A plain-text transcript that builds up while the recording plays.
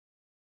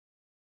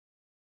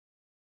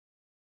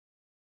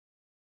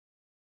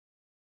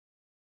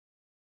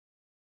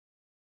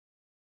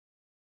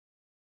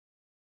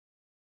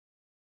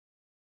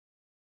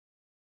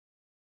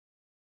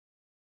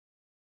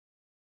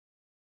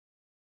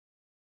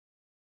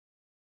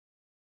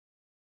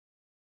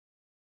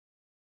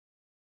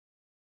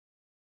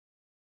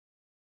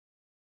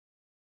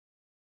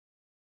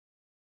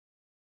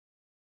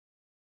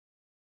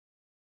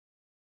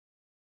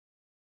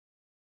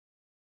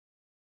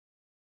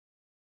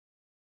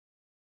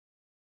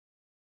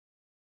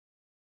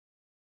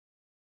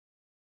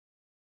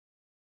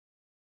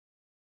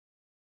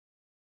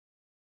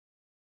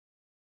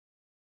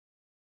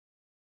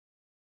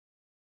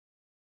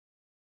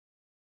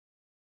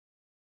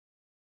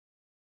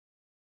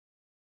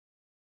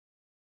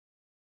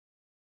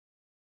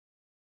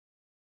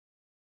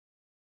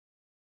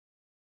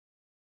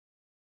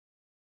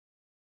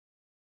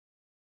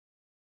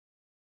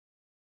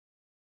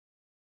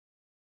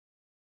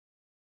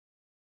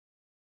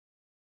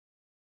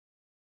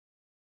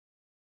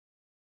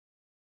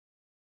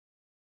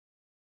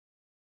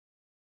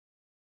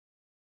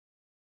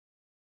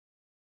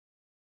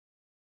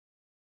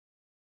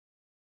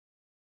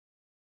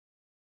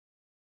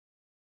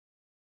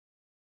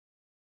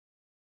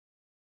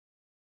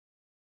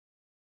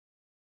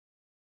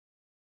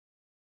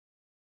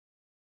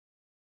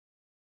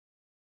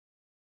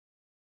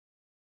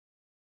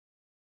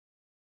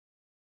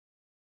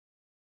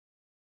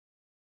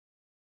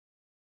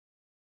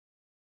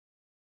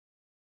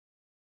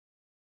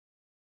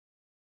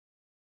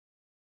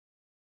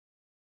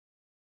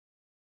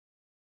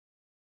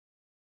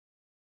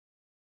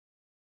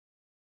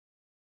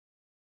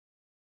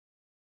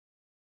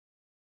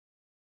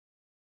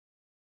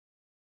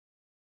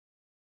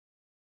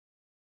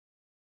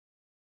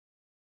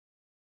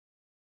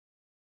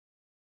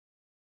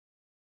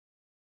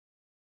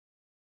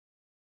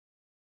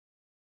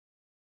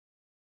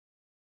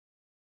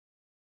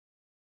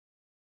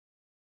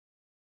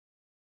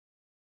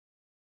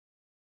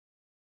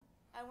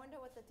I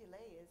wonder what the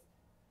delay is.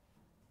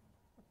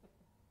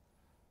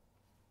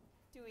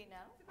 Do we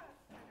know? It's about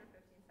 10 or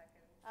 15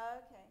 seconds.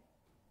 Oh, okay.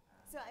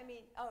 So I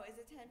mean, oh,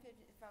 is it 10, 15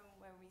 from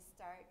when we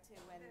start to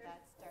when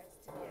that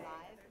starts to go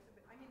live? There's a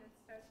bit, I mean, it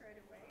starts right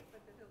away,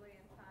 but the delay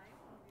in time,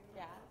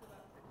 Yeah. It's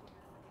about 15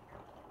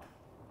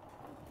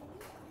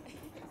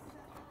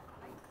 minutes.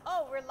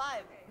 Oh, we're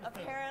live.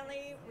 Okay.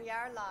 Apparently, we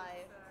are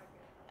live.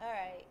 All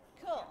right,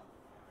 cool.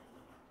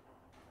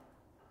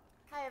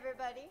 Hi,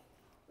 everybody.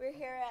 We're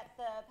here at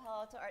the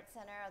Palo Alto Art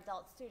Center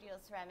Adult Studio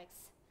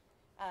Ceramics,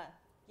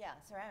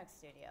 Ceramics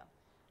Studio.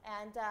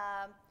 And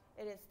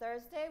it is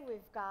Thursday.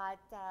 We've got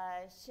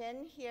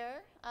Hsin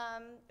here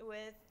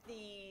with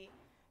the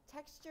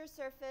Texture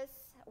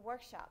Surface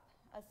Workshop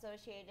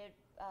associated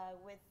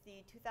with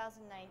the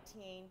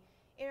 2019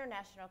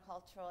 International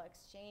Cultural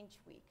Exchange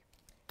Week.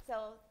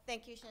 So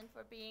thank you, Hsin,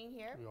 for being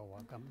here. You're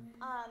welcome.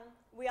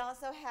 We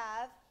also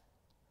have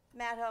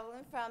Matt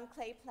Hoagland from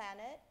Clay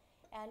Planet,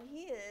 and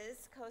he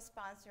is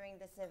co-sponsoring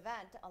this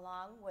event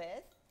along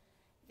with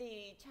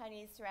the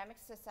Chinese Ceramic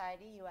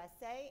Society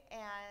USA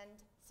and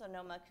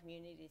Sonoma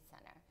Community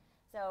Center.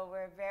 So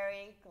we're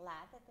very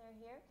glad that they're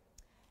here.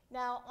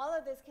 Now, all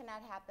of this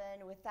cannot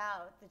happen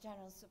without the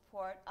general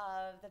support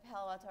of the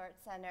Palo Alto Art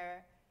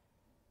Center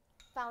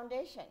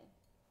Foundation,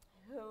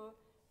 who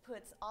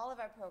puts all of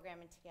our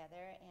programming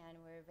together, and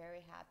we're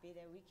very happy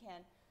that we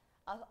can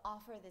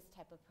offer this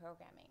type of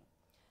programming.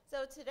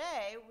 So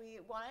today, we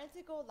wanted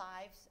to go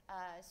live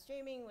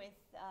streaming with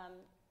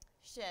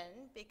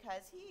Hsin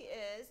because he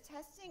is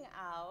testing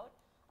out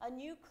a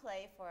new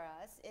clay for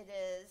us. It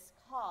is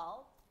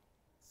called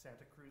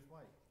Santa Cruz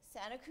White.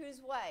 Santa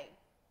Cruz White.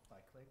 By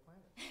Clay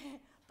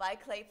Planet. By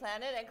Clay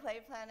Planet and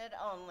Clay Planet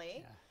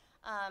only.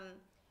 Yeah.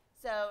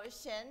 So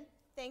Hsin,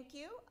 thank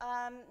you.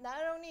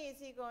 Not only is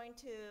he going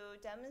to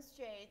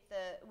demonstrate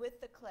with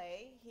the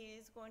clay,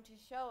 he's going to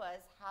show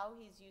us how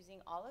he's using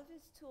all of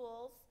his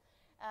tools,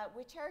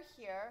 which are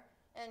here,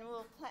 and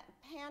we'll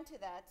pan to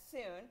that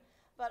soon,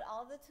 but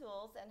all the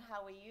tools and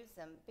how we use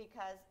them,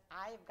 because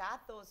I've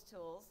got those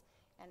tools,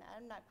 and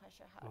I'm not quite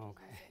sure how to use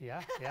them.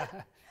 Yeah,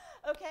 yeah.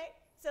 Okay,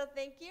 so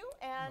thank you,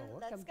 and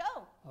let's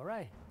go. All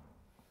right.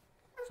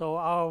 So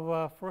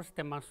our first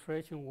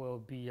demonstration will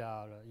be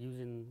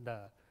using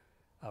the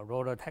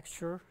roller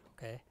texture.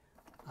 Okay,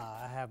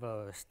 I have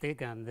a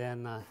stick, and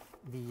then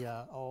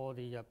all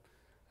the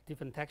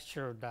different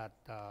texture that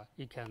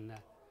you can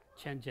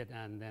change it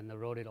and then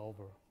roll it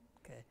over.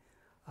 Okay,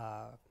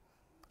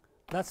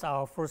 that's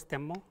our first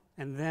demo,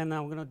 and then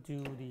I'm gonna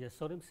do the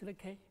sodium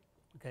silicate.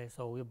 Okay,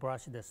 so we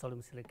brush the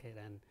sodium silicate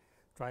and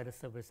dry the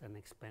surface and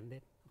expand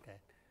it. Okay,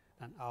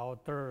 and our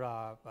third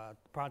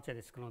project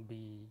is gonna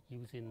be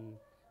using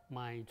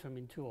my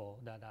trimming tool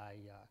that I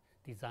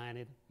designed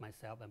it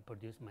myself and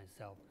produced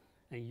myself,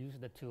 and use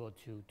the tool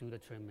to do the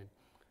trimming.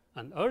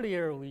 And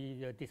earlier we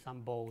did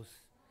some bowls,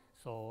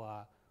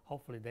 so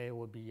hopefully they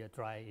will be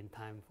dry in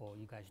time for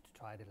you guys to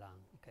try it on.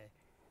 Okay,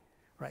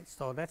 right.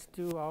 So let's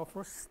do our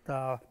first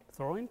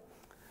throwing.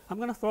 I'm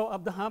gonna throw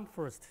up the hump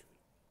first.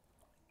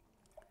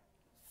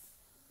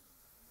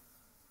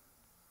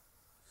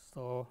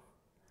 So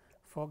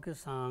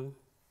focus on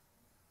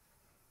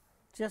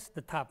just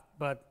the top,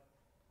 but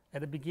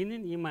at the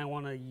beginning you might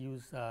want to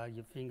use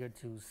your finger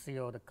to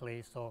seal the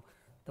clay so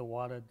the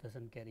water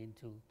doesn't get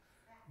into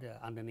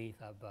the underneath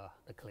of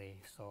the clay,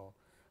 so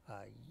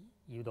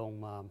you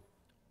don't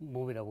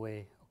move it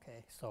away.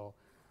 Okay, so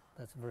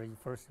that's the very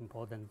first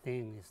important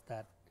thing, is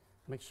that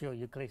make sure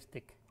your clay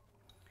stick,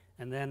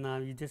 and then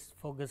you just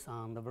focus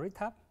on the very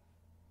top.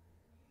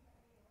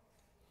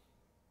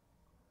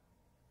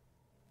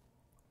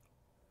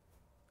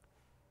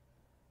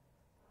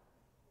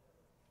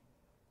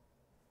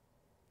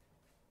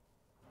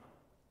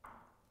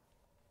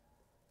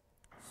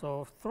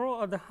 So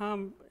throw at the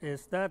hump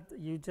is that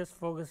you just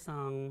focus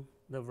on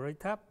the very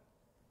top,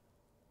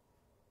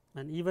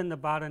 and even the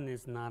bottom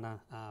is not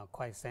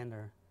quite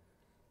center.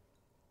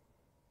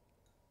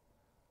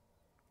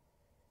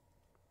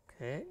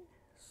 Okay,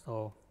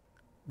 so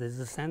this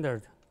is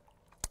centered,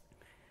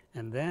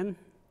 and then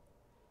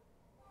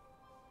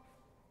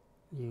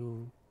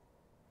you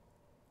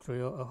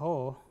drill a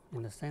hole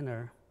in the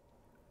center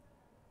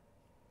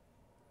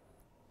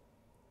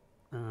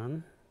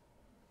and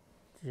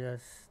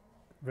just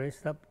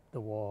raise up the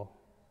wall.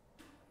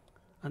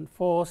 And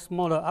for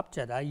smaller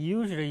object, I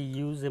usually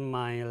use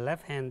my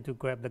left hand to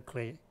grab the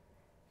clay.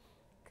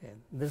 Okay,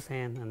 this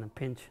hand, and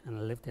pinch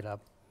and lift it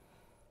up.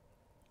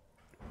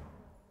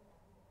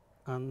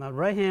 And the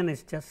right hand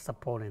is just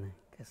supporting it,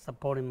 okay,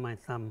 supporting my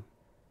thumb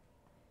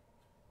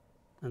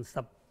and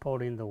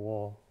supporting the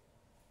wall.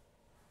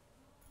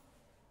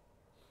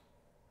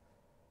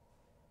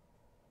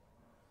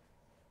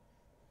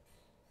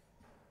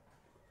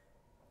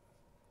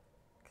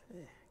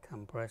 Okay,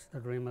 compress the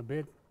rim a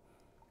bit.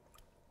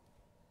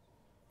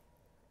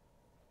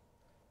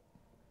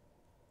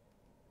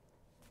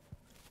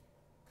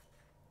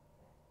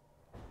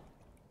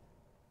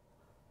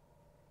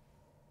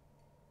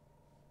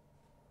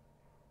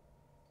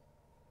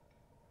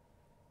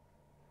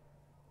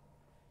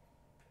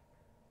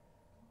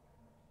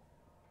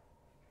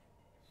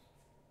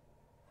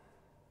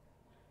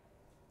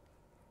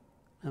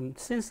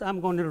 Since I'm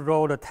going to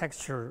roll the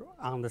texture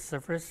on the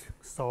surface,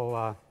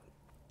 so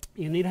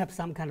you need to have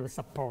some kind of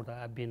support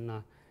that I've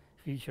been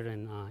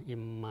featuring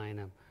in my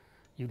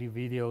YouTube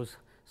videos.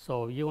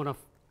 So you want to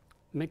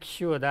make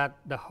sure that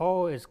the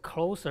hole is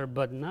closer,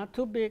 but not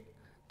too big.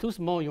 Too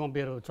small, you won't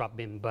be able to drop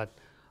in, but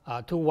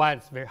too wide,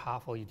 it's very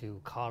hard for you to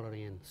color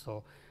in.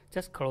 So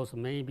just close,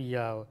 maybe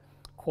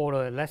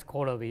less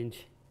quarter of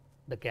inch,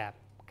 the gap.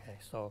 Okay,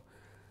 so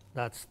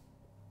that's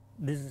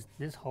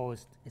this hole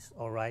is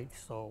all right.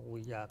 So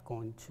we are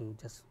going to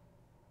just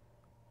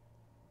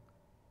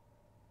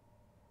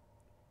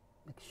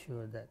make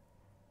sure that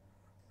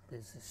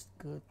this is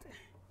good,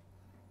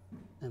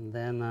 and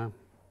then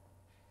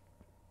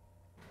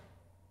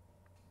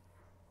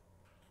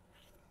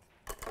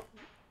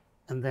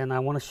I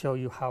want to show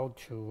you how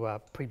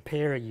to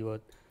prepare your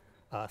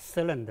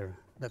cylinder,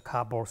 the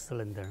cardboard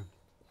cylinder.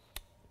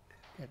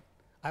 Okay.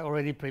 I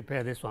already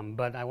prepared this one,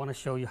 but I want to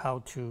show you how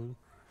to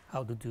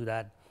do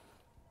that.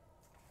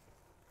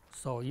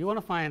 So you want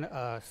to find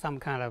some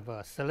kind of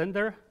a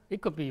cylinder.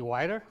 It could be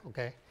wider,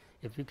 okay.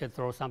 If you can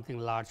throw something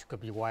large, it could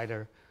be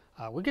wider.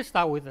 We can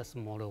start with a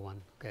smaller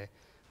one, okay.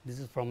 This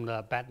is from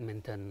the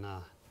badminton,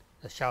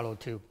 the shallow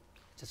tube.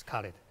 Just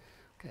cut it,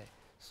 okay.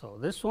 So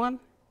this one.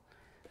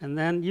 And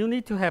then you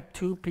need to have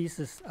 2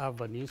 pieces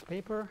of a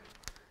newspaper,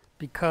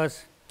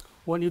 because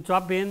when you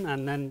drop in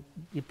and then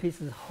the piece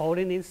is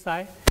holding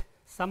inside,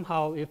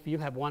 somehow if you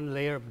have 1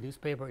 layer of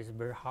newspaper, it's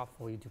very hard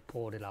for you to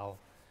pull it out.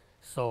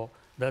 So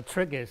the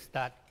trick is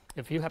that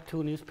if you have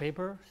 2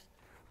 newspapers,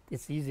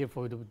 it's easier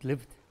for you to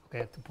lift,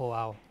 okay, to pull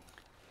out.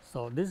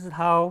 So this is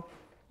how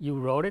you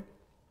roll it.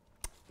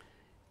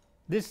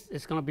 This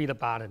is going to be the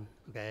bottom,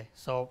 okay.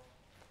 So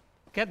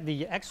get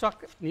the extra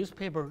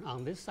newspaper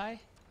on this side,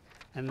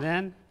 and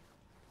then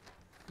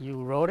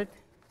you roll it,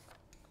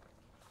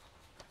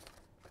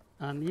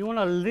 and you want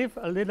to leave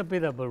a little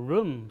bit of a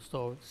room,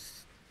 so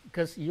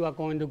because you are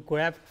going to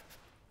grab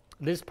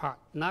this part,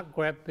 not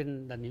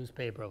grabbing the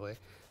newspaper away.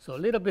 So a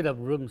little bit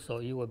of room, so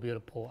you will be able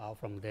to pull out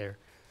from there.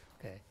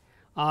 Okay.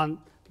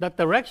 The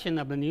direction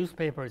of the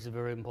newspaper is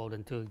very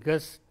important too,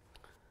 because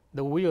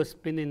the wheel is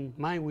spinning,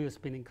 my wheel is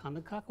spinning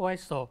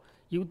counterclockwise, so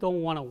you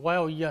don't want to,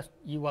 while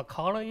you are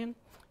coloring,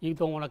 you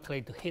don't want the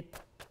clay to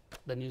hit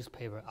the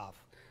newspaper off.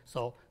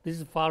 So this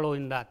is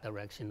following that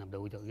direction of the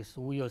wheel. This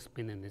wheel is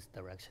spinning in this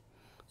direction.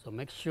 So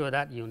make sure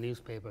that your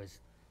newspaper is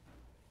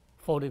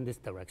folding this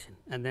direction,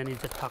 and then you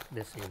just tuck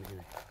this in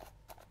here.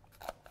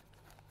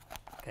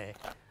 Okay,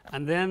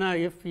 and then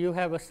if you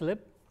have a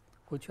slip,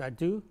 which I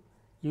do,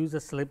 use a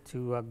slip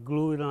to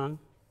glue it on.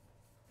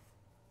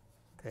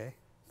 Okay,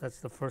 that's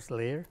the first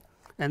layer,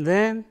 and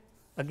then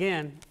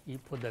again you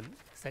put the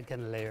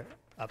second layer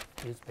of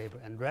newspaper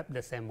and wrap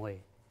the same way,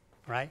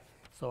 right?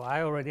 So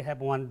I already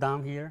have one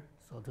down here,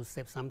 so to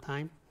save some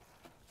time.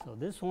 So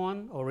this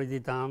one already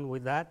done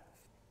with that.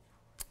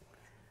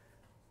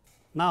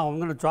 Now I'm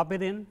going to drop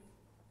it in.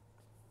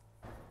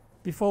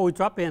 Before we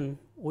drop in,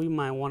 we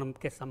might want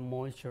to get some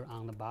moisture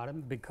on the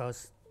bottom,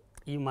 because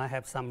you might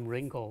have some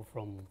wrinkle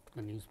from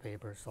the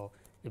newspaper. So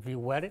if you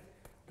wet it,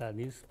 the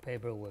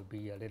newspaper will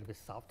be a little bit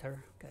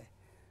softer. Okay,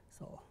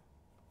 so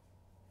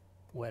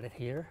wet it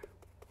here,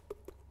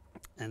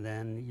 and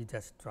then you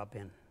just drop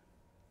in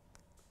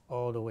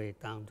all the way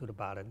down to the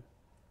bottom.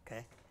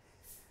 Okay,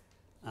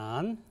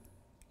 and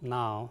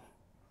now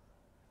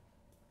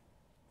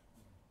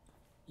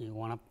you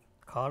want to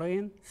color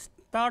in.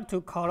 Start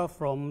to color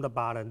from the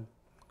bottom.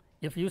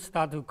 If you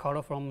start to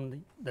color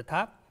from the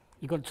top,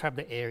 you're going to trap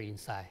the air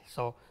inside.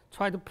 So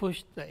try to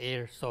push the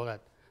air so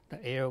that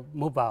the air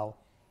move out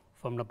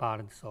from the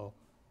bottom. So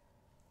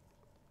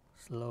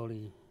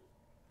slowly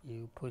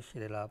you push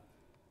it up.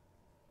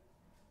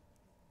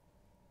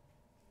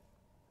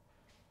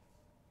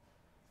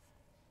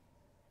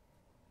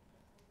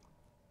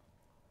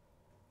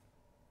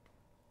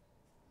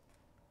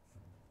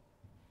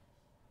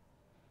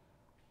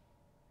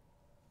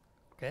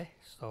 Okay,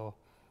 so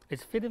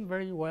it's fitting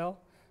very well.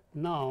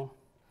 Now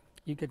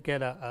you could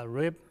get a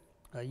rib.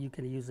 You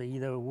can use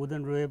either a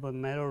wooden rib or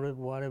metal rib,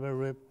 whatever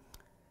rib,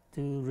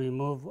 to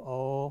remove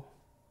all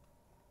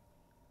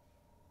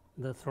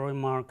the throwing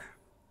mark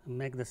and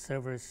make the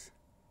surface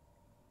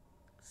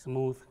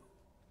smooth.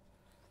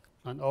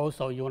 And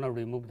also you want to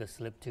remove the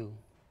slip too.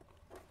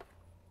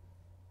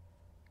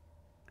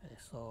 Okay,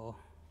 so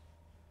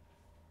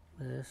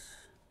this,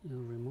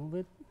 you remove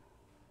it.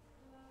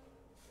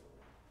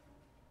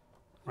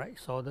 Right,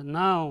 so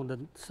now the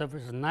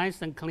surface is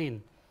nice and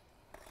clean,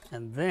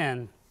 and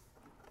then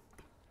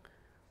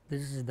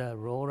this is the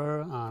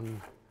roller.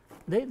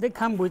 They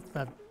come with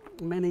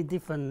many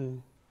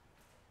different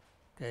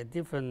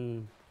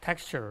different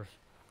textures,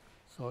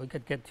 so you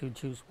could get to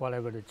choose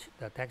whatever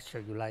the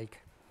texture you like.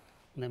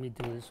 Let me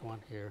do this one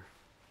here.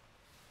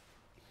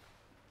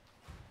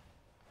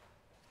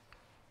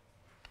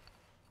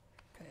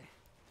 Okay,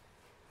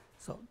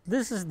 so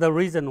this is the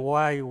reason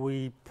why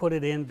we put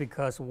it in,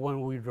 because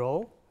when we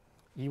roll,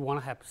 you want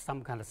to have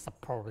some kind of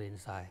support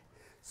inside.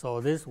 So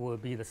this will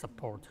be the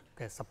support,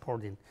 okay,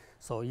 supporting.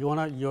 So you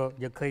want your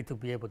clay to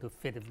be able to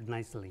fit it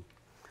nicely.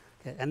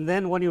 Okay, and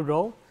then when you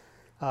roll,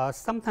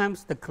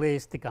 sometimes the clay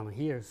stick on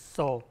here.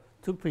 So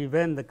to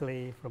prevent the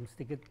clay from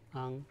sticking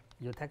on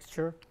your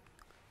texture,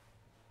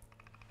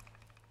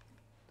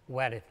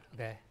 wet it.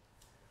 Okay,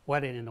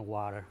 wet it in the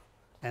water,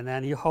 and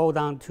then you hold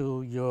on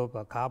to your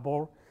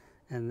cardboard,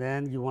 and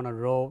then you want to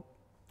roll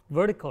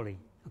vertically.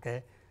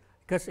 Okay,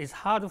 because it's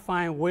hard to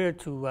find where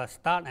to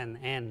start and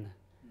end.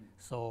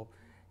 So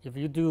if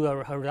you do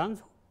a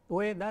horizontal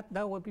way,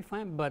 that would be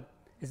fine, but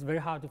it's very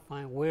hard to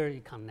find where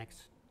it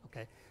connects.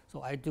 Okay,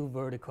 so I do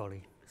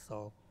vertically.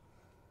 So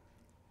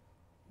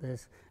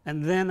this,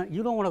 and then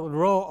you don't want to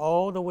roll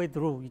all the way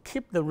through. You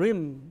keep the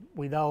rim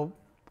without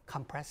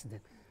compressing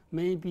it,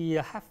 maybe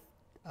a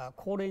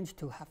quarter inch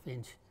to half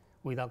inch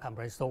without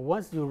compressing. So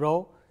once you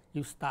roll,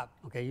 you stop.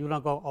 Okay, you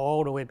don't go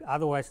all the way.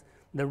 Otherwise,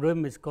 the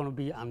rim is going to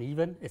be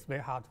uneven. It's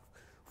very hard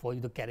for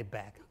you to get it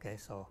back. Okay,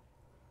 so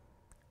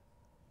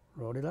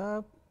roll it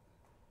up.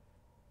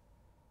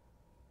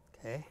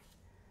 Okay,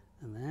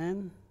 and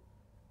then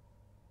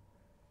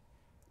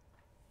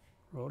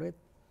roll it,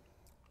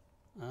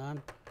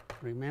 and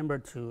remember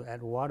to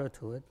add water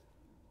to it.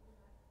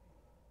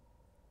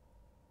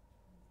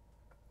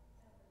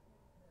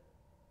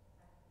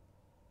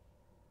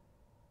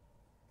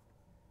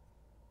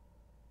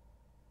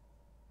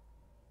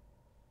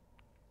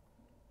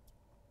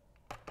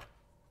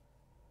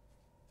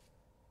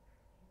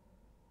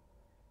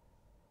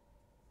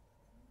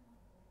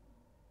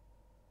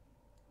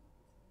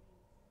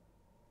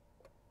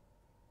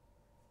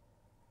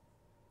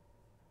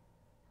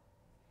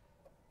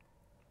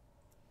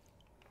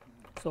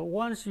 So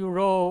once you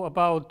roll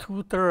about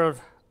 2/3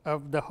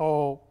 of the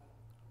whole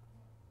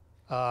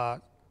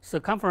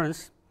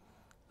circumference,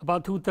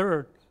 about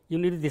 2/3, you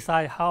need to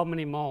decide how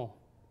many more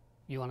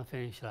you want to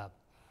finish up.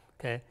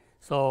 Okay,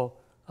 so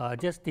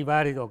just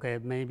divide it. Okay,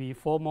 maybe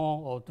 4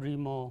 more or 3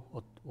 more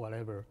or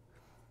whatever,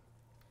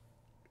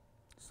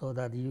 so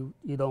that you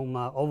don't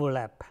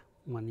overlap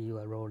when you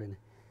are rolling.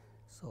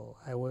 So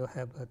I will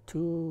have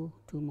 2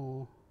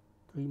 more,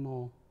 3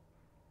 more.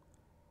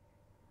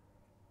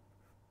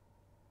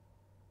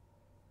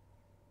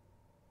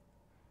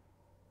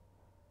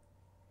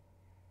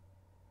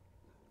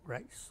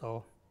 Right,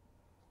 so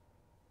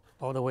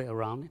all the way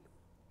around it.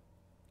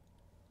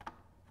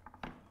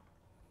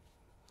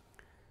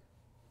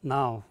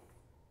 Now,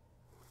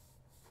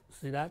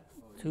 see that?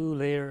 2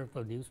 layers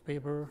of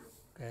newspaper.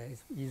 Okay,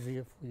 it's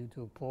easier for you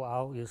to pull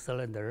out your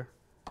cylinder.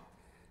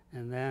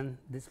 And then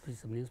this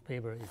piece of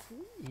newspaper is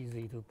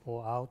easy to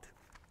pull out.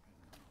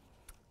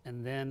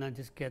 And then I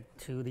just get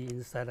to the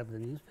inside of the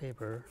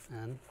newspaper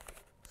and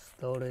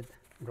slowly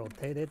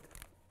rotate it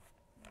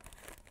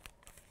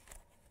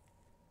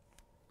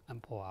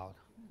and pull out.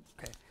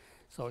 Okay,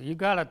 so you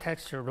got a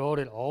texture rolled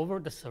over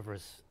the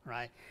surface,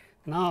 right?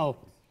 Now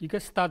you can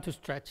start to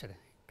stretch it.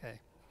 Okay,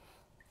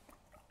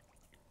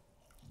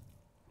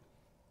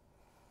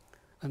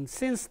 and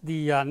since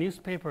the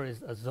newspaper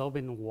is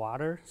absorbing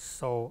water,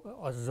 so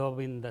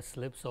absorbing the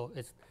slip, so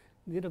it's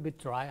a little bit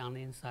dry on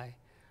the inside.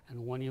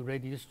 And when you're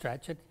ready to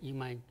stretch it, you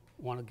might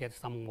want to get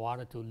some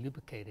water to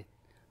lubricate it.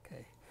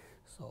 Okay,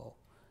 so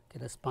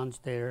get a sponge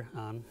there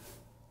and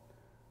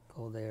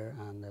go there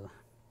and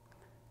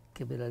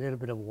give it a little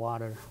bit of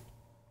water.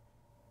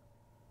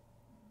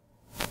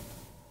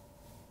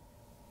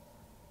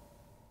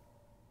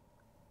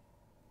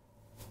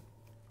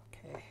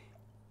 Okay,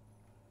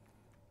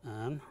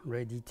 and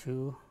ready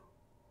to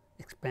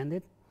expand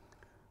it.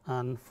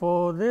 And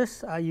for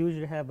this, I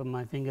usually have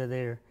my finger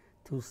there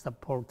to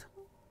support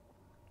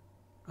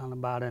on the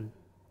bottom,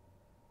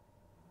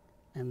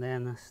 and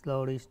then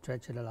slowly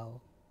stretch it out.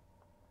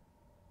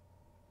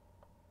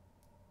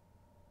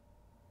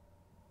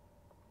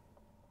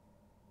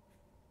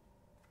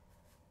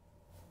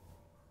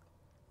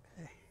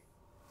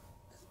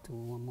 Do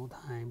one more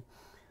time,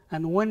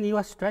 and when you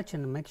are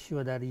stretching, make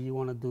sure that you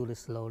want to do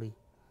this slowly.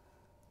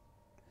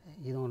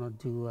 You don't want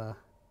to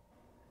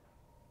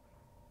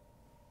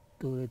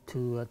do it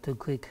too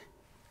quick.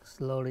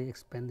 Slowly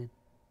expand it.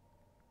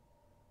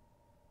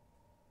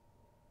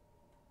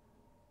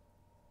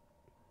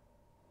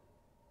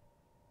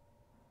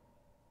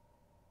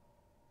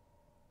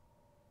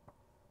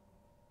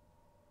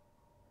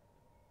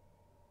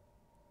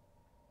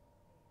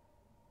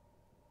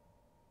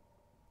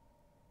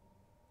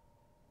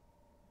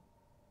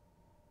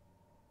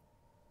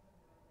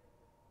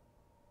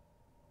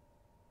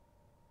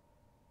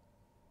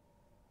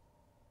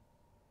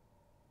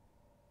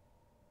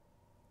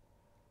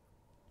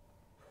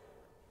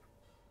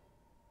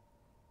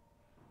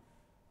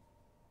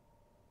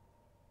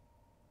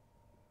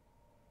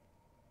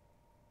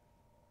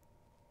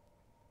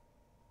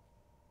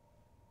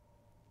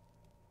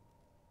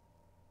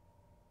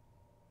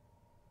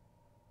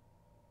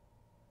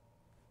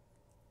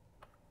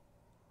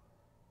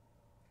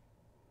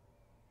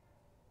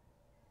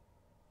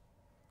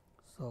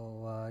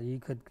 So you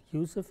could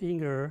use a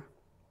finger,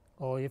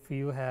 or if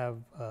you have,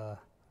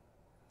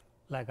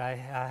 like I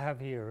have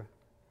here,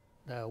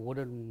 the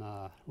wooden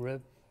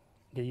rib,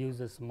 you use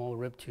a small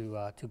rib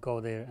to go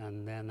there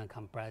and then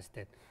compress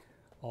it.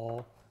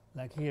 Or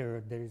Like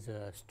here, there's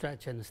a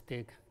stretch and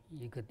stick.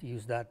 You could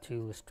use that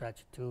to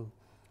stretch too.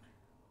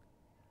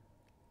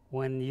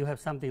 When you have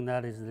something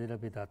that is a little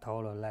bit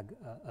taller, like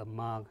a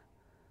mug,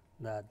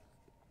 that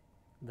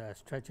the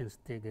stretch and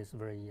stick is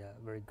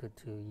very good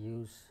to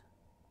use.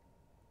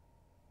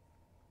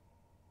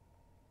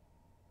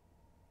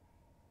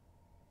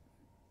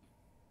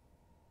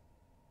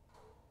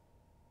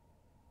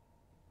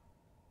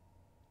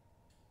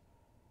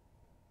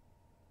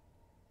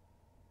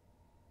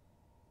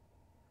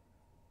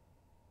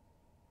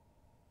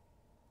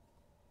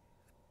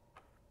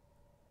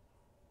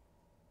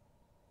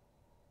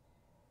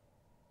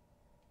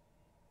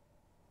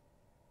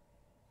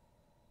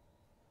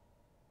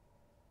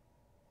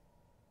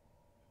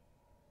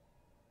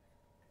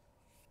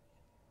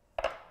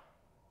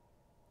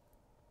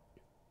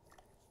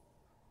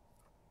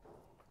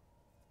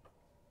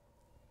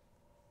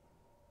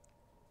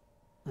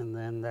 And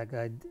then, like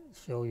I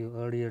showed you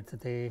earlier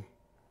today,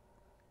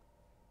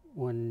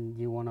 when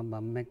you want to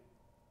make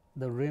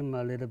the rim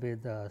a little bit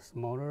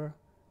smaller,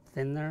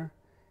 thinner,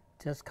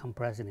 just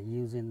compress it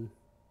using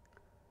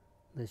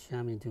the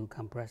chamois to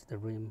compress the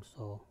rim.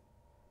 So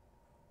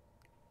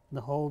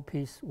the whole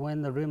piece,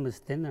 when the rim is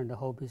thinner, the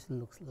whole piece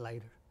looks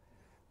lighter.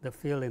 The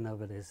feeling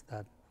of it is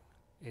that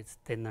it's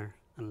thinner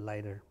and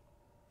lighter.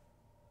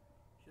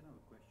 Should I have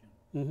a question?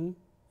 Mm-hmm.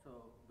 So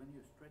when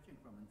you're stretching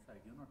from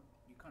inside,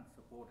 you can't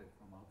support it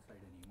from outside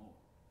anymore.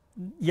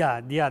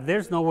 Yeah.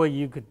 There's no way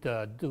you could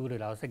do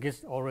it outside. I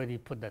guess already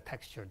put the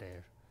texture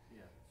there.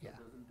 Yeah. So Yeah.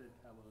 doesn't it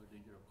have a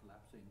danger of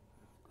collapsing?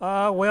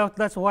 Well,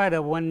 that's why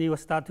that when you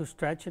start to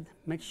stretch it,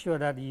 make sure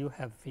that you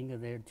have finger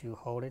there to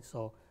hold it,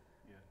 so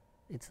Yeah.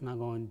 it's not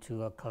going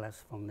to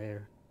collapse from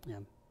there. Yeah.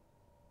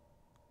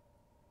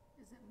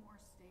 Is it more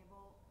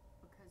stable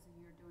because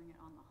you're doing it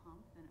on the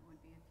hump than it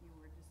would be if you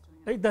were just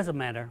doing it? It doesn't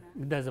matter.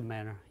 It doesn't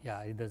matter.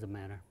 Yeah, it doesn't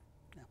matter.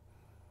 Yeah.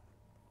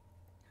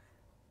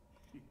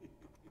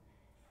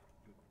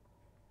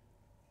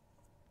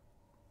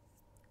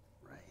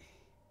 Right.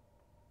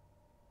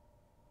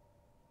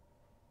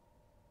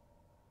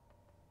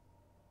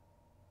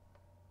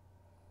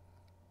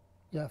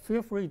 Yeah,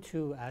 feel free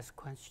to ask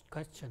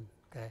question.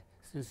 Okay,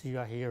 since you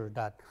are here,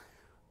 that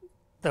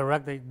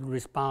directly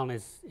respond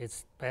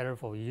is better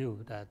for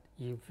you. That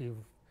if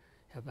you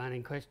have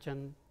any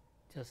question,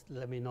 just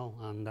let me know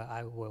and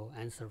I will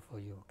answer for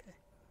you. Okay.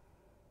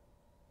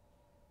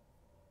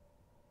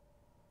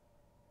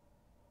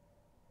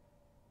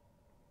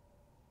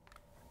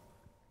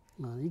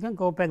 You can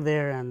go back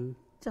there and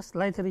just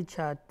lightly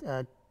check,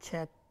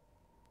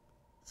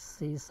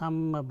 see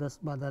some of the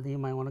spot that you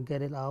might want to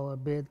get it out a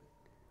bit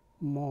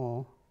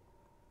more.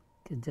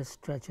 You can just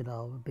stretch it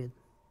out a bit.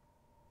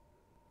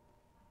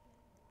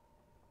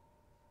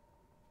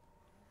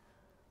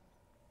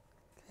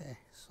 Okay,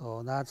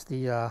 so that's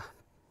the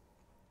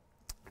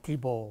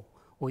T-ball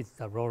with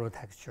the roller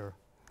texture.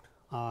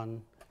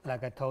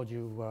 Like I told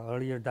you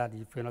earlier, that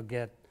if you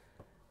get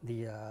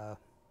the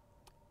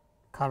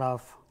cut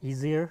off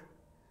easier,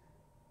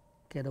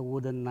 get a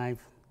wooden knife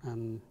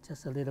and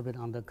just a little bit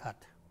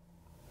undercut,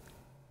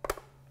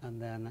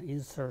 and then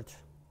insert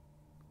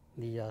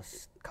the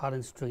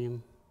cotton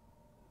string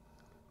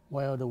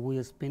while the wheel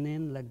is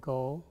spinning. Let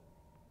go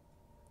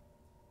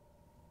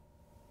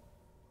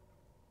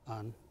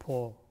and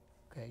pull.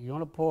 Okay, you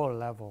want to pull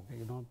level. Okay?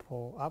 You don't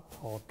pull up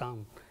or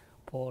down.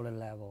 Pull the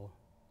level.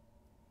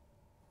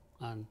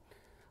 And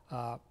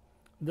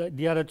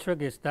the other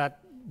trick is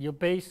that your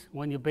base,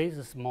 when your base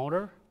is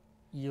smaller,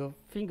 your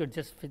finger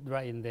just fit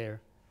right in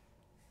there,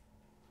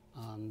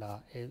 and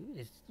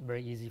it's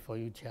very easy for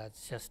you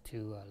just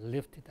to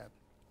lift it up.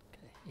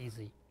 Okay,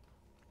 easy.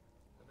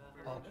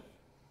 How much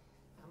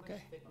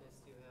Okay.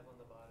 thickness do you have on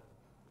the bottom?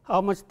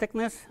 How much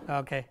thickness?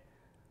 Okay.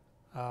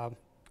 How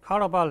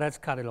about let's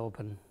cut it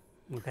open?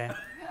 Okay.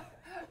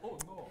 Oh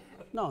no.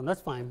 No,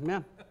 that's fine.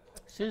 Yeah.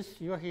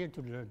 Since you're here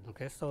to learn,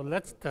 okay. So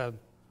let's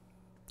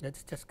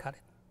just cut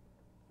it.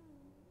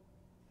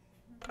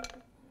 Oh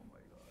my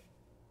God.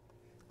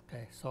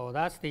 Okay. So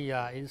that's the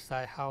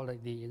inside. How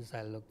the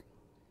inside look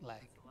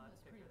like. It's a lot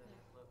thicker than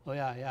it looks. Oh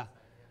yeah.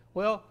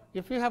 Well,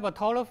 if you have a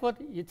taller foot,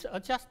 it's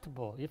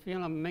adjustable. If you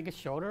want to make it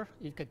shorter,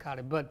 you can cut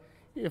it. But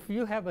if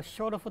you have a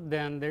shorter foot,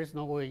 then there's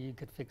no way you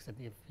could fix it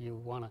if you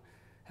want to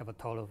have a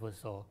taller foot.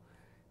 So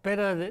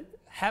better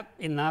have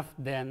enough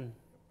than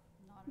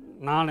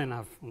not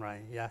enough,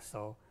 right? Yeah.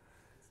 So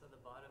So the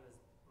bottom is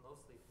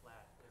mostly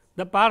flat.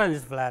 the bottom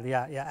is flat.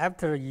 Yeah.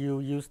 After you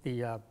use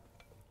the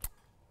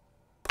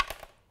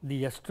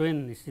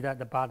string, you see that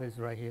the bottom is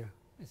right here.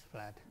 It's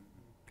flat.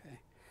 Okay.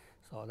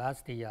 So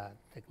that's the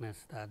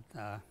thickness that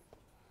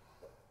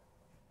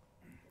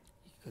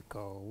you could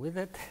go with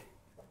it.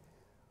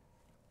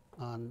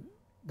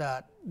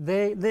 That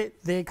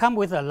they come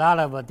with a lot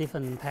of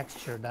different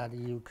texture that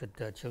you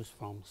could choose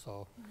from.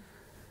 So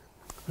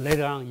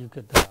later on you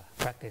could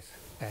practice,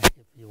 okay,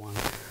 if you want.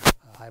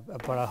 I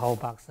brought a whole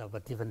box of a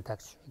different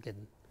texture. You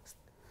can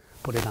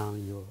put it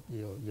on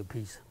your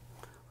piece.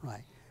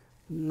 Right.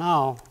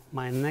 Now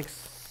my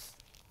next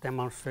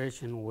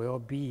demonstration will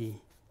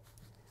be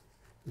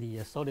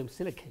the sodium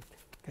silicate.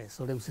 Okay,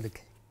 sodium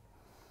silicate.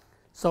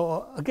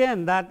 So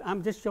again, that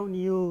I'm just showing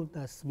you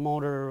the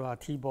smaller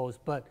T-balls,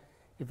 but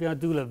if you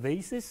want to do the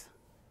vases,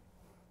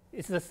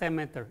 it's the same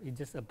method. You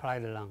just apply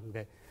it along.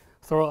 Okay,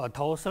 throw a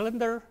tall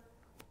cylinder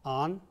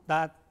on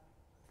that.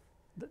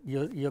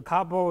 Your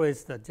cardboard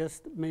is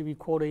just maybe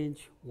 1/4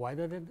 inch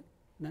wider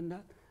than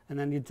that, and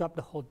then you drop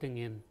the whole thing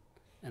in,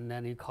 and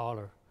then you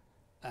color,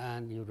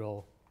 and you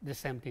roll. The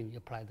same thing. You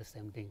apply the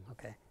same thing.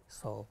 Okay,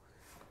 so.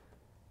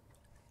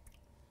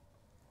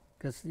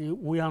 Because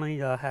we only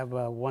have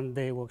a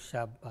 1-day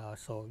workshop,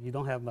 so you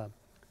don't have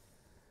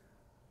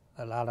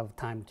a lot of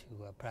time to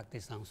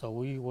practice on. So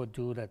we will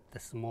do the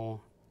small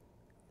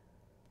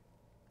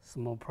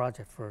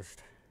project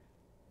first.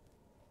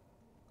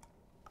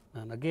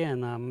 And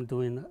again, I'm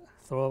doing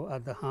throw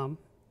at the hump.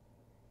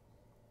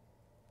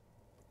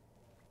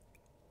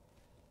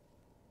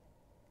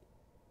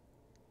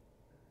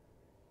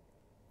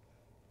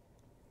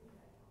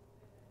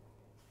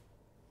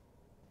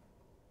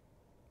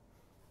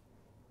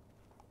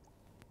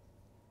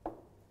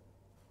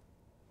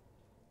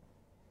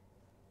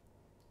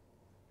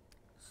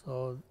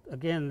 So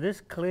again,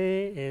 this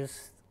clay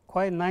is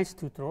quite nice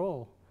to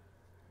throw.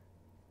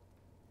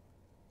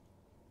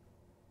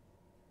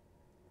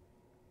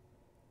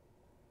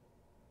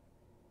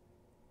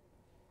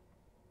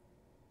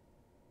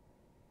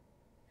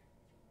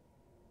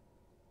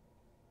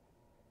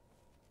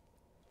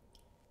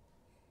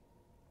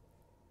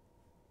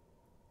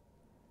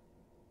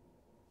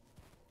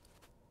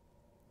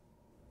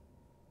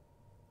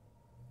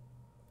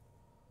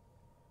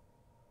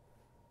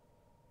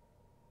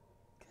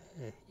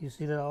 You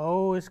see that I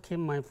always keep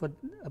my foot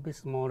a bit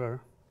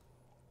smaller.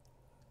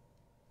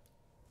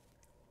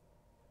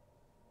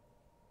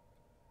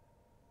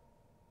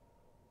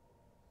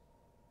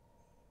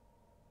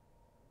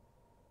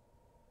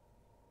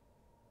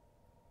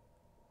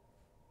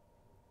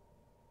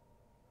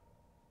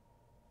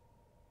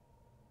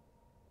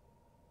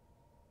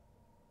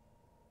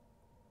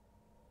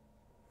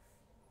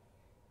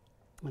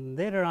 And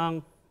later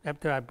on,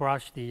 after I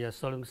brush the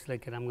sodium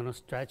silicate, I'm going to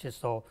stretch it,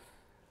 so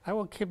I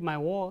will keep my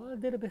wall a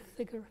little bit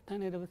thicker,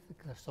 tiny little bit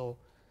thicker. So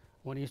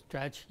when you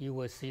stretch, you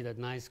will see the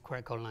nice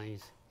crackle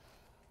lines.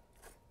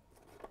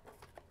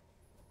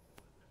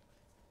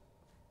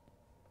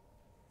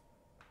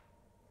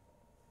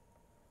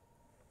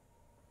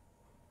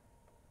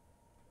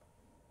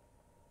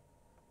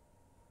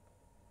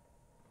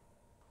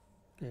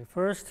 Okay,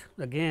 first,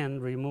 again,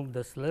 remove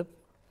the slip.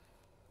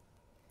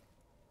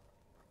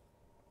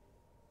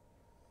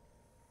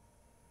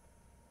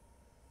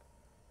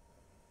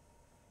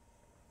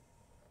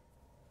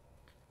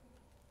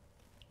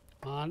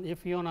 And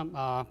if you want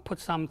to put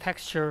some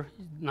texture,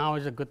 now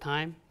is a good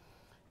time.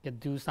 You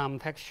do some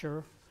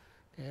texture.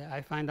 Okay,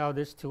 I find out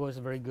this tool is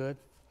very good,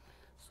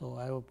 so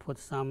I will put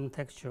some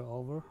texture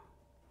over.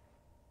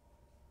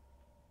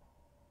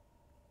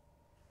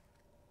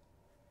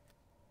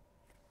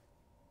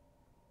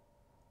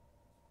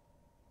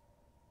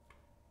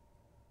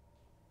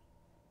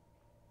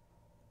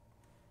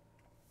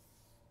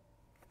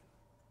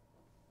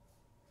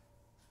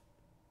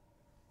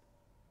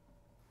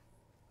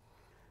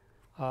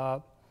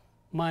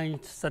 My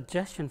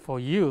suggestion for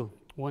you,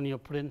 when you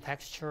put in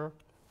texture,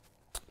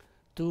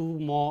 do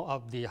more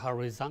of the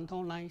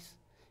horizontal lines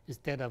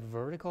instead of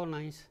vertical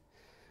lines,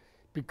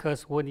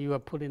 because when you are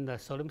putting the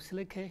sodium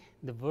silicate,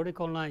 the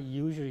vertical line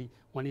usually,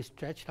 when it's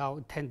stretched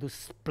out, tend to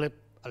split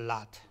a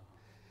lot.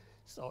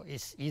 So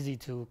it's easy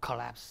to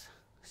collapse.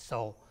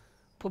 So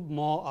put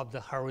more of the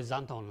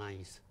horizontal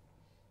lines,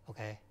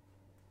 okay?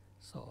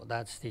 So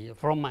that's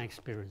from my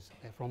experience,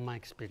 okay, from my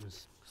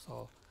experience.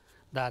 So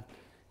that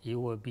you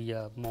will be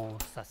more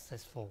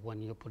successful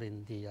when you put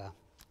in the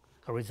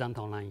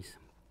horizontal lines.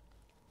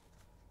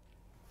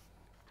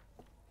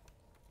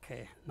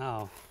 Okay,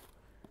 now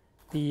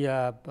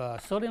the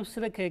sodium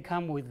silicate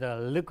comes with the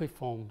liquid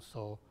foam,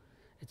 so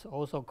it's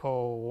also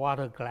called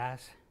water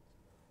glass.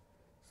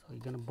 So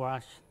you're going to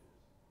brush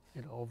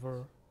it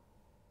over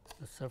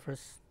the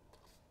surface.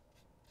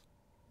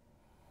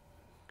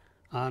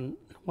 And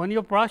when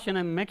you're brushing,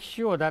 and make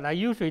sure that I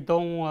usually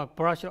don't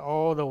brush it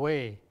all the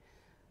way,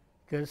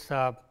 because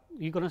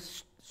you're going to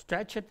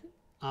stretch it,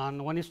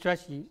 and when you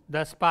stretch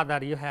the spot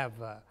that you have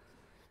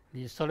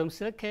the sodium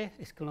silicate,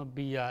 it's going to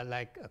be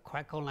like a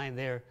crackle line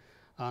there.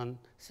 And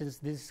since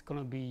this is going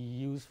to be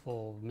used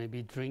for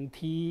maybe drink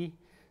tea,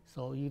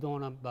 so you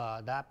don't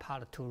want that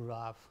part too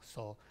rough.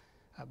 So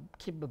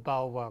keep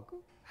about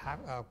half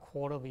a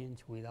 1/4 inch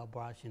without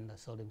brushing the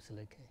sodium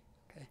silicate.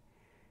 Okay.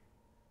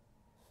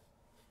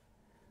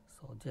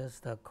 So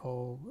just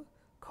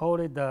coat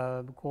it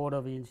the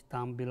 1/4 inch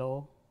down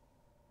below.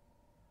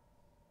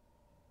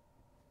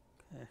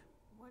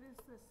 What is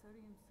the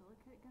sodium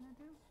silicate going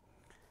to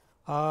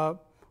do?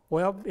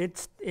 Well,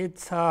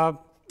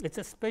 it's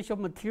a special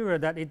material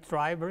that it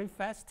dries very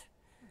fast.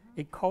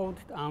 It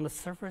coats on the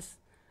surface,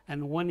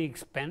 and when you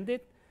expand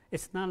it,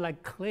 it's not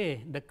like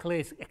clay. The clay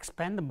is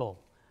expandable,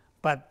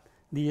 but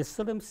the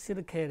sodium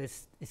silicate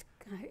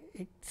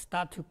it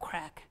start to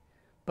crack.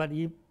 But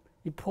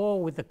You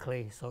pour with the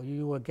clay, so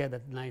you will get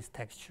a nice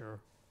texture.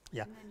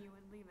 Yeah. And then you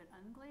would leave it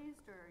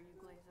unglazed, or you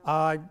glaze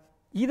over?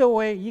 Either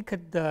way, you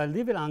could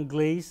leave it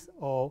unglazed,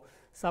 or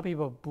some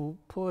people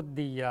put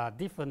the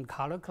different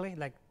color clay,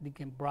 like you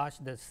can brush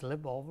the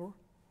slip over,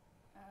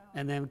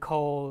 and then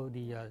coat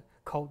the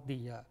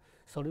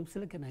sodium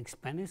silicate and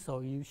expand it, so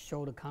you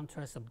show the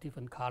contrast of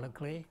different color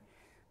clay.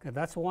 Okay,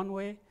 that's one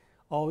way.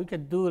 Or we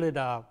could do it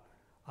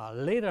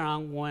later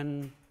on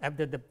when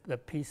after the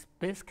piece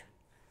bisque,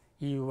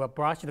 you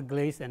brush the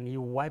glaze and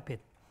you wipe it.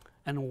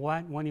 And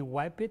when you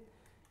wipe it,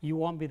 you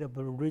won't be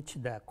able to reach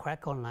the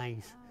crackle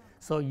lines.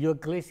 So your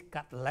glaze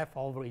got left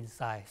over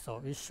inside,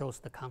 so it shows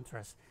the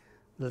contrast.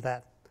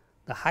 That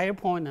the higher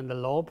point and the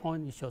lower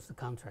point, it shows the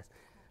contrast.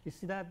 You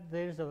see that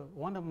there's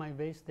one of my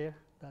vase there,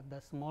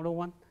 that smaller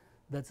one,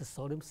 that's a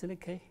sodium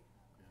silicate.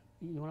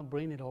 You want to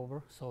bring it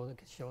over so I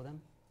can show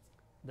them.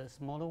 The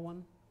smaller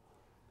one.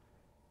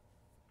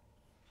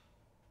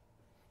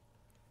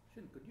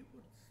 Shin, could you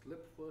put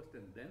slip first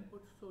and then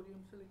put sodium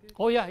silicate?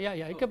 Oh yeah.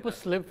 You Okay, can put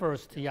that's slip good.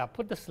 first. Yeah,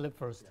 put the slip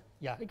first.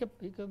 Yeah, you can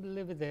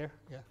leave it there.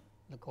 Yeah,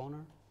 the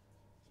corner.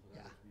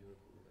 Yeah.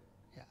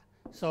 Yeah.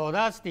 So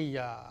that's the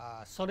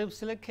sodium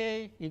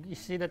silicate. You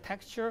see the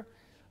texture,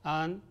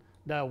 and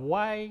the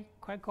white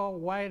crackle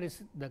white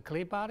is the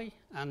clay body,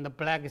 and the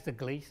black is the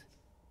glaze.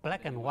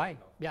 Black and white.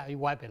 Yeah, you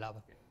wipe it off.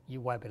 Okay.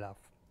 You wipe it off.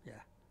 Yeah.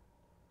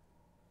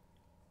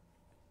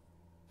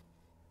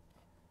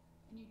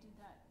 And you did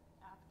that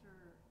after?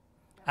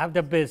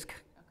 After bisque.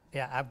 Okay.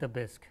 Yeah, after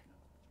bisque.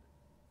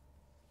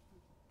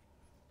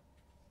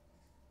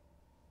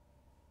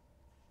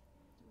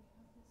 Do we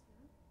have this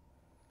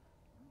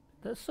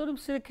here? The sodium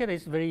silicate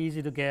is very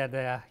easy to get.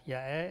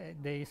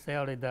 They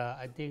sell it.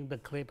 I think the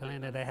clay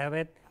planet they have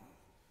it.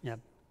 Yeah.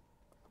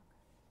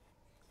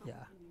 So Yeah.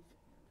 we can use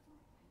it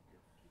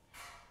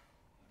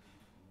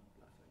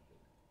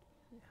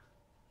here as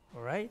well.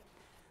 All right,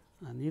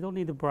 and you don't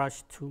need to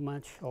brush too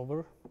much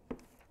over.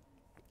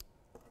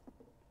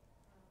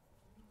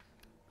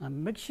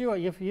 And make sure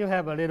if you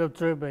have a little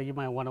drip, you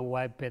might want to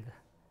wipe it.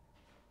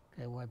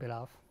 Okay, wipe it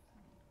off.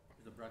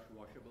 Is the brush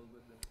washable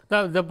with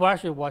the? The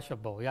brush is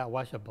washable. Yeah,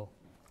 washable.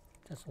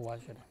 Just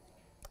wash it.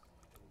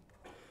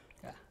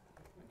 Yeah,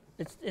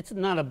 it's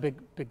not a big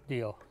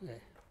deal. Yeah,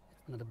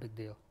 it's not a big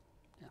deal.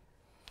 Yeah.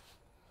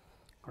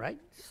 All right.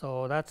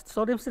 So that's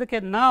sodium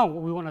silicate. Now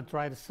we want to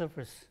dry the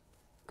surface.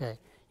 Okay.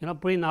 You know,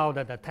 bring out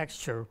the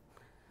texture.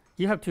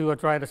 You have to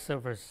dry the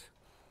surface,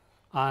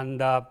 and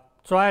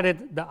dry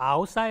it the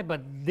outside,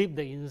 but leave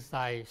the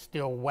inside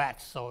still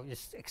wet, so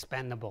it's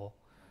expandable.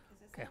 Is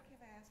this Okay. okay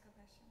if I ask a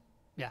question?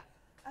 Yeah.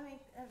 I mean,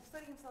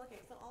 sodium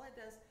silicate, so all it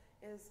does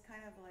is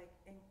kind of like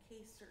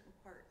encase certain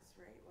parts,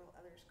 right, while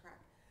others crack.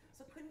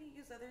 So couldn't you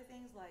use other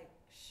things like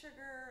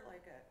sugar,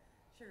 like a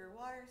sugar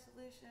water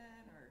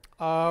solution,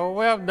 or?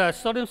 Well, the hairspray,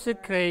 sodium or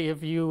silicate,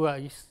 if you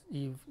what's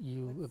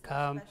so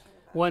come special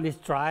about when it? it's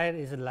dried,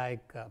 it's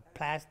like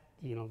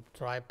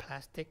dry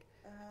plastic.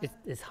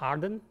 It's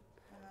hardened.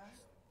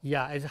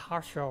 Yeah, it's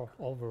harsher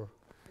over.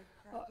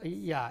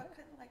 yeah. So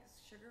couldn't like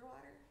sugar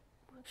water?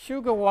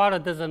 Sugar water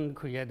doesn't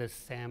create the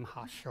same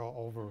harsher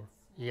over.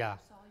 Yeah,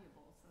 Soluble,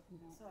 so if you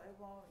don't. So it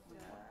won't,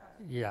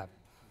 yeah.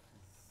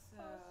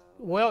 so.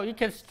 Well, you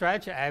can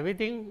stretch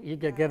everything. You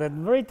can get a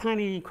very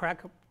tiny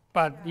crack,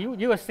 but you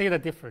will see the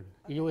difference.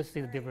 You will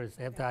see the difference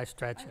after I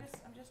stretch it.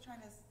 I'm just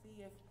trying to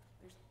see if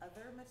there's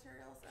other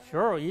materials. other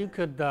Sure, than you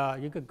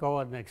sodium. could go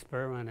and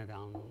experiment it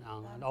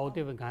on all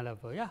different kind of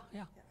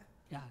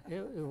yeah.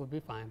 It will be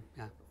fine.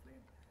 Yeah. Does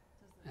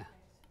the Yeah. I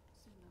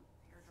assume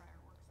the hair dryer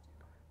works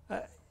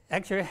too?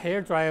 Actually,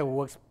 hair dryer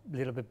works a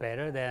little bit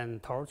better than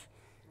torch.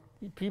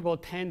 People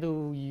tend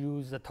to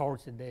use the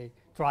torch. They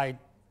dry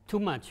too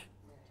much.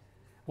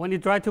 When you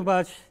dry too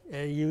much,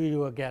 you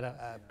will get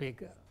a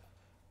big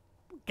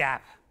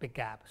gap.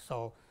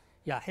 So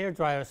yeah, hair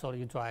dryer, so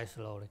you dry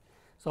slowly.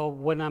 So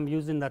when I'm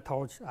using the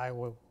torch, I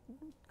will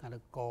kind of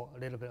go a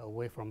little bit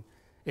away from.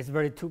 This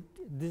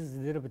is a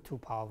little bit too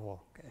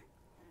powerful. Okay.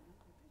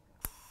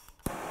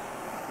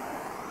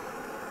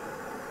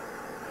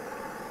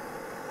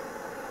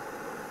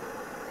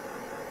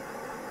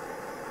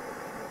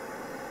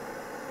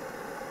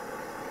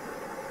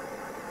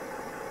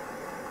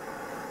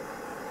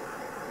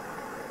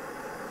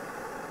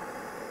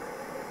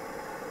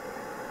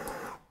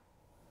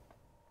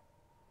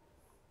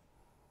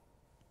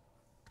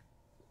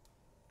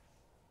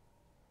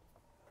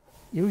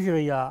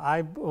 Usually,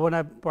 when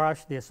I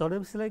brush the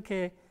sodium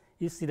silicate,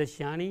 you see the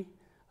shiny,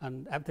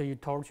 and after you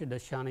torch it, the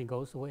shiny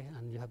goes away,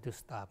 and you have to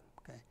stop.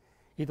 Okay,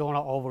 you don't want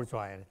to over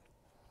dry it.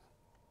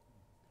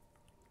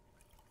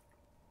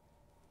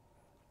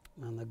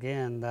 And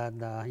again,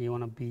 that you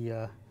want to be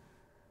a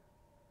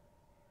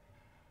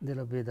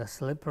little bit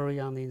slippery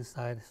on the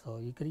inside, so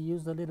you could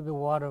use a little bit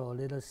water or a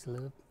little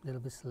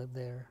bit slip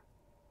there.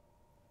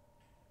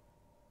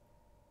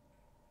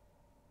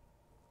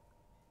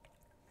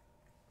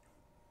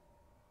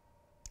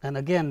 And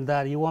again,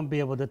 that you won't be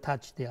able to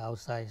touch the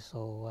outside,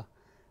 so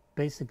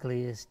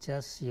basically it's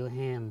just your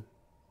hand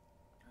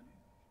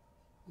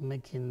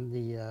making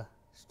the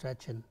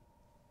stretching.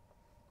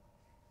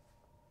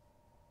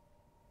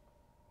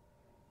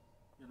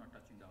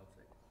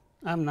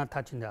 I'm not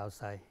touching the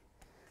outside.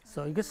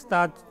 So you can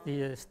start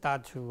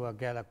to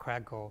get a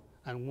crackle,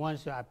 and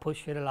once I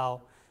push it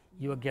out,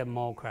 you will get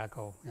more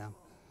crackle. Yeah.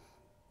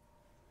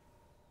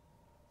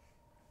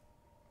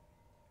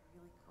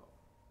 Really cool.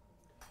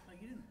 Now,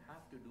 you didn't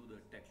have to do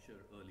the texture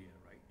earlier,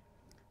 right?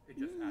 It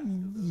just adds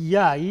to the.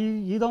 Yeah,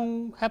 you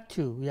don't have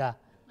to. Yeah.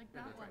 Like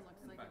that one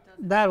looks like it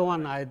doesn't. That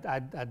one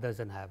I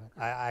doesn't have it.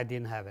 I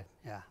didn't have it.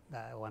 Yeah,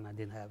 that one I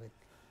didn't have it.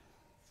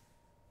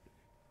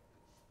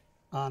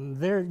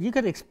 There you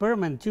can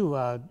experiment too.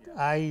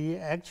 I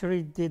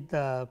actually did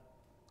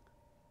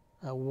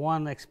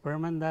one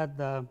experiment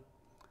that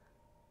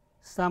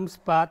some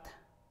spot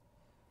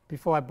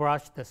before I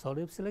brushed the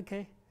sodium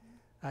silicate,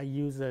 I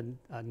use a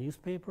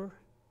newspaper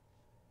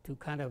to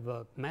kind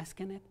of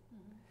mask in it.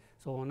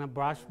 So when I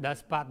brush, that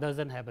spot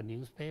doesn't have a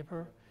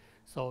newspaper.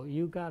 So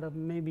you got a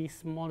maybe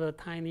smaller,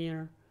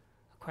 tinier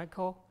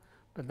crackle,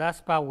 but that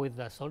spot with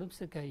the sodium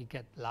silicate, you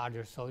get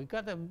larger. So you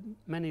got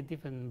many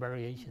different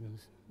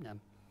variations. Yeah.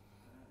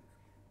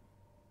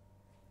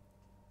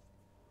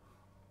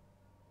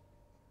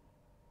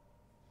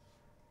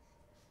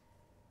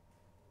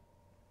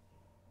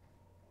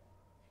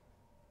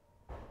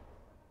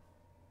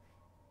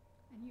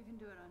 And you can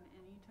do it on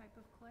any type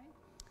of clay?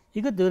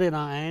 You could do it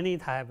on any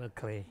type of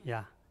clay.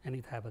 Yeah,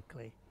 any type of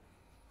clay.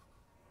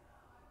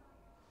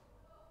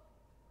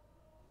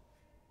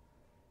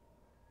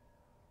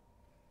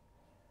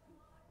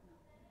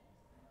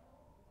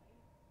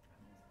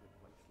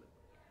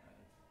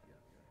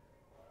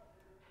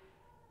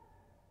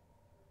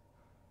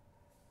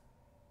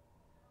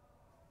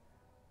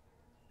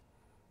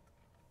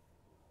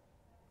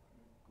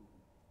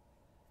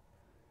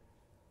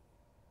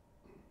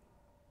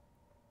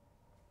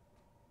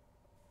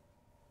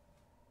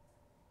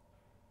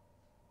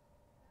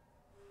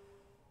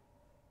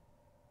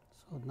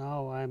 So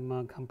now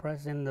I'm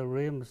compressing the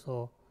rim,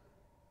 so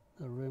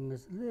the rim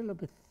is a little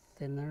bit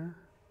thinner.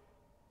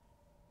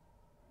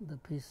 The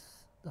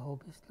whole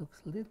piece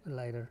looks a little bit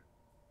lighter.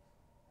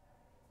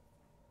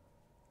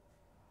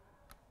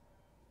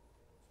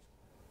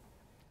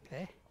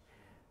 Okay,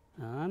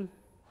 and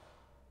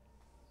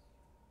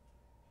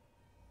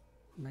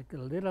make a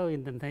little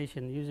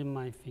indentation using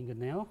my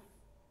fingernail.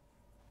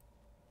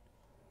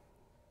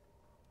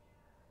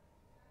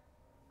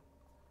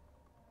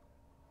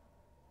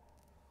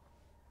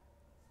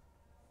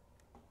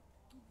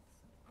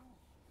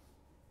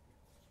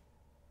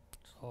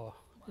 So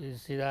you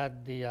see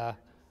that the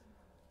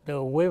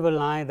waver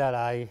line that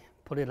I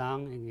put it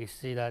on, and you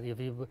see that if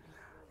you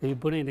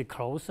put it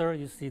closer,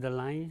 you see the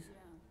lines.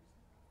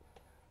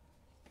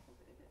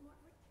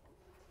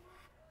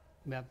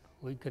 Yep,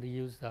 we could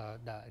use the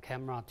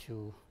camera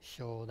to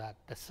show that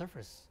the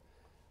surface.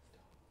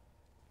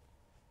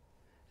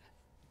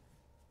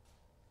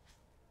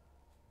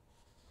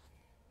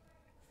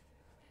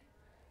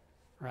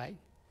 Right.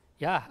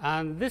 Yeah,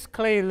 and this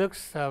clay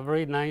looks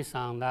very nice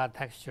on that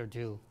texture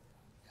too.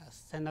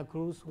 Santa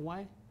Cruz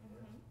white.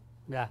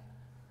 Yeah,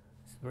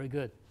 it's very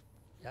good.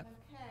 Yep.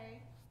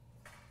 Okay,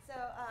 so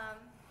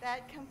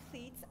that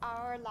completes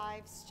our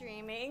live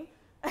streaming.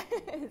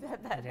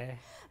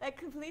 That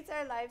completes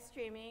our live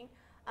streaming.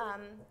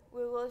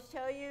 We will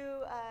show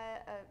you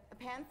a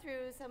pan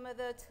through some of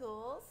the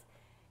tools,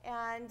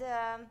 and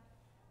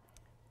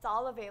it's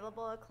all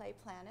available at Clay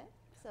Planet.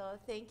 So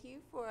thank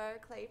you for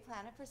Clay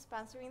Planet for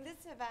sponsoring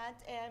this event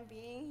and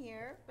being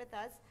here with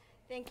us.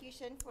 Thank you,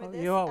 Shin, for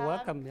this You're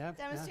welcome. Yeah,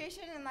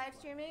 demonstration and live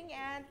streaming,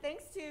 and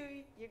thanks to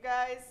you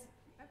guys.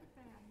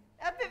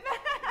 Epic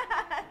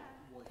fan.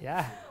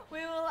 Yeah.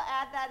 We will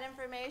add that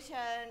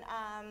information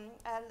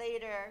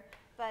later,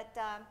 but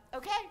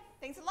okay,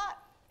 thanks a lot.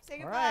 Say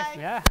All goodbye. right.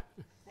 Yeah.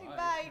 Say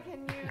goodbye.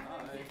 Can you?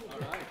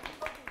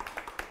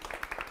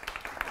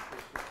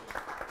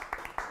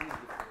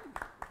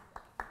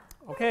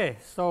 Okay,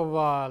 so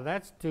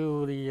let's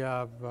do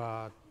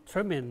the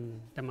trimming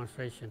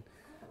demonstration.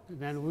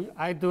 Then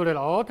I do it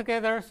all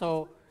together,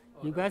 so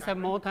you guys have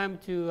more time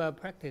to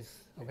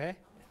practice. Okay.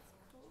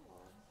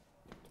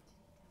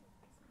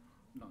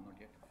 No, not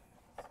yet.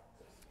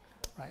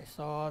 Right.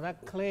 So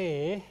that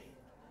clay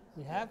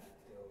we have.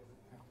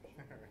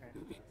 Can I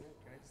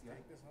just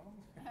take this home?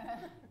 I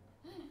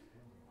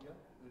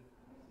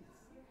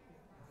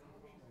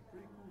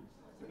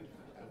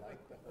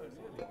like that.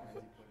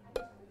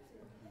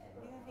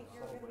 You think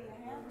you're going to be a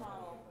hand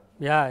model?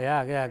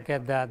 Yeah.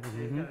 Get that. Yeah,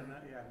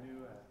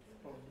 new,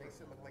 makes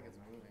it look like it's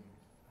moving.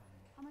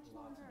 How much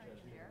longer are you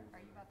here? Are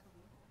you about to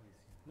leave?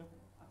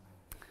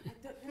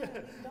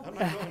 I'm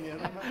not going yet.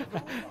 I'm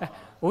not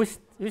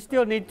We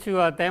still need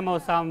to demo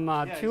some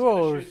Yeah, he's gonna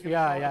tools. show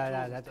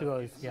Yeah, the the tools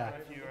tools. and Yeah,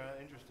 stuff. If you're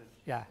interested.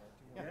 yeah.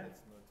 Yeah.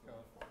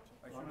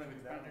 I shouldn't have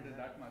expanded it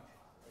that much.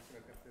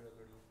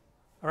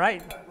 All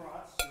right. I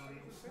brought